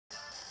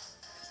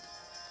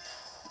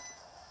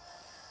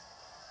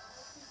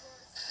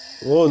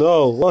Oh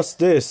no, what's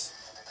this?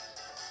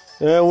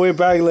 And we're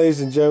back,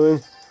 ladies and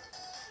gentlemen.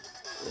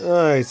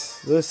 Alright,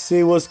 let's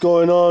see what's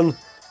going on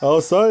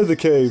outside the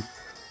cave.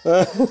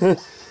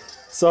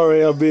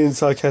 Sorry, I'm being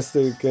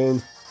sarcastic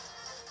again.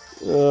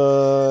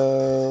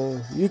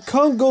 You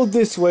can't go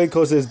this way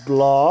because it's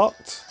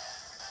blocked.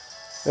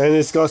 And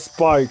it's got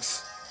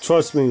spikes.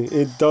 Trust me,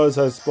 it does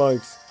have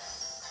spikes.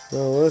 Now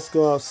let's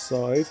go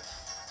outside.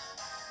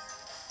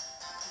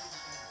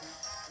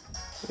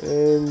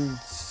 And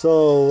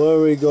so, where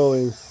are we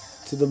going?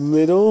 To the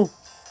middle?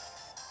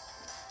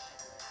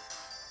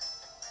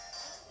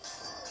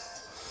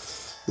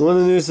 You want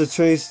to use the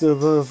trace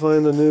to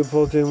find a new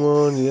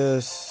Pokemon?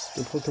 Yes,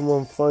 the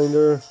Pokemon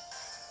Finder.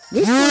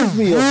 This reminds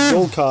me of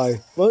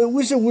Yokai, but I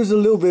wish it was a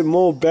little bit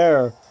more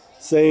bare,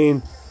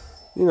 saying,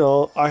 you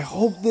know, I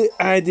hope they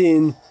add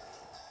in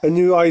a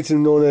new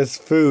item known as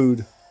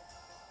food.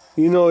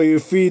 You know, you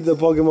feed the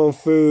Pokemon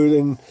food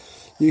and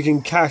you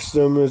can catch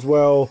them as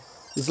well.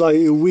 It's like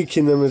you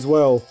weaken them as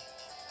well.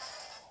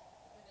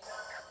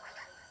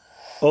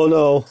 Oh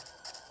no.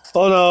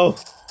 Oh no.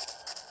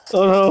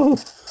 Oh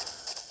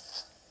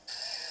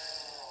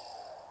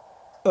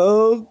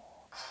no.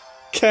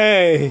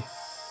 Okay.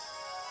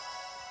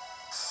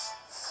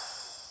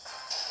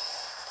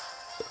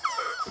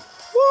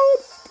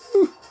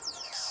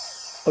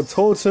 A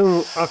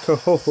totem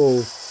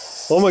Akahoho.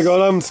 Oh my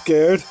god, I'm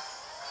scared.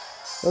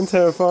 I'm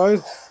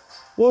terrified.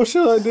 What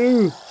should I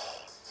do?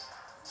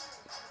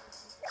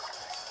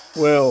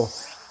 Well,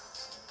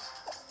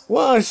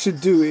 what I should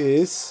do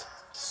is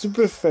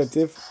super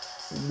effective,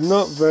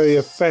 not very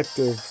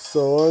effective.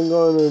 So I'm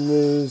gonna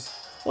use.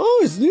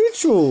 Oh, it's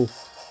neutral.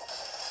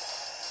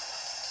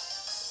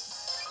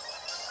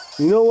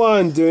 You know why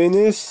I'm doing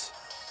this?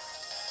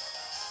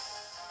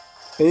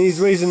 And he's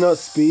raising up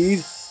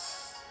speed.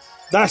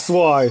 That's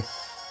why.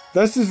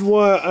 This is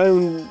why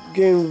I'm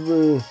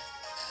getting.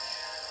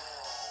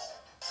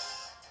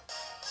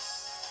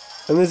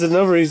 And there's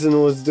another reason I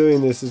was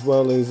doing this as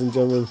well, ladies and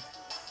gentlemen.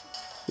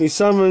 He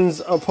summons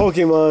a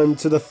Pokemon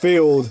to the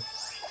field.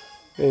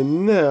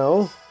 And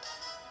now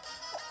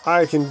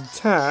I can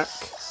attack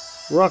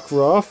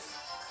Rockruff.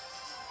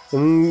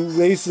 And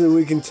basically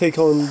we can take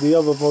on the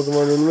other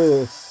Pokemon in a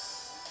minute.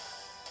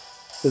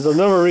 There's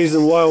another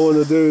reason why I want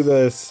to do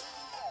this.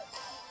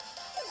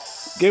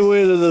 Get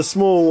rid of the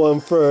small one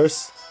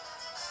first.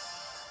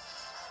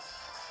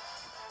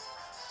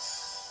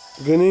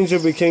 Greninja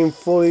became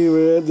fully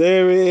red.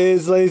 There it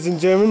is, ladies and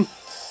gentlemen.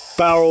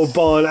 Barrel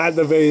Bond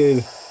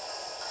activated.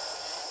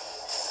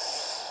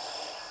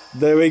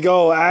 There we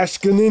go. Ash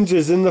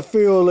Greninja's in the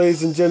field,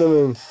 ladies and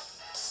gentlemen.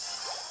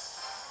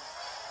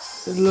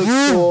 It looks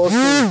so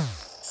awesome.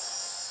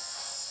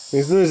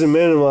 He's losing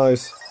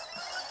Minimize.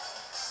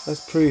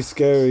 That's pretty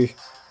scary.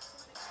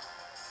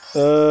 I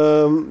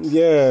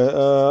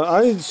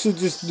should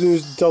just do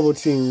double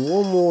team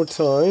one more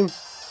time.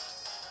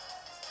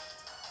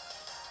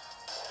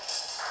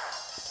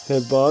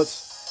 Headbutt.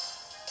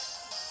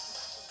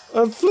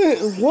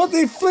 What?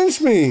 They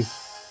flinched me!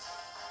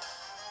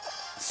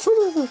 Son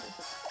of a...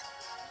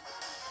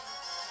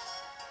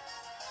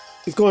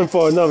 He's going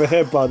for another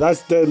headbutt.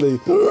 That's deadly.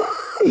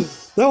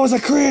 That was a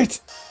crit!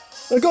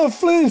 I got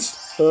flinched!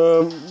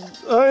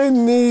 I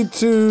need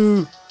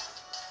to...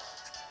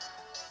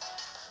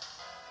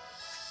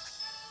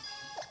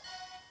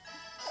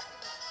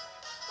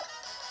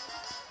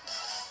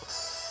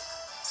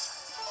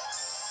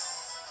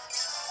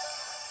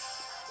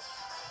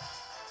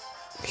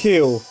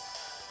 Heal.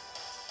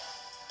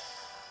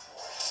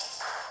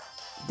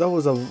 That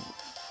was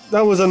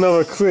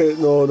another crit.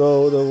 No,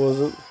 that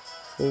wasn't.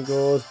 Thank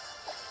God.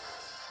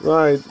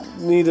 Right,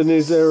 need a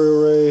new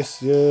aerial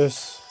race.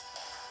 Yes.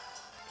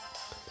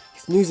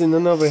 He's using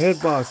another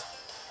headbutt.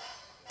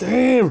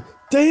 Damn!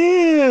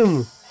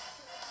 Damn!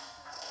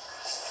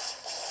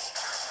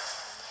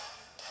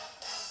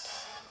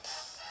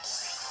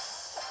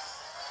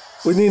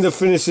 We need to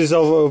finish this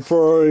off with a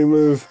priority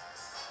move.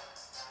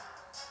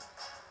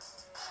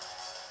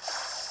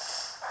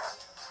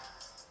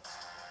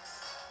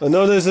 I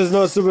know this is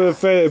not super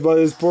effective, but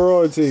it's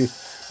priority.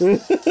 I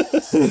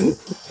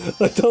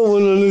don't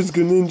want to lose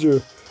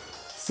Greninja.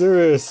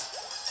 Serious.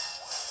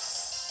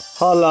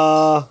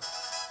 Holla.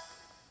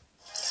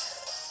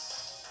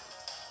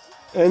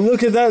 And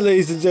look at that,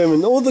 ladies and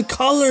gentlemen. All the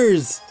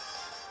colors.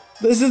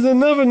 This is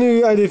another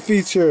new added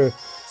feature.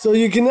 So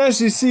you can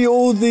actually see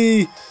all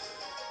the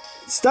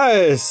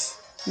status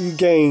you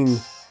gain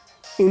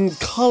in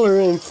color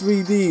and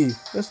 3D.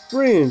 That's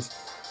brilliant.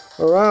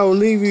 Alright, I'll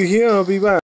leave you here. I'll be back.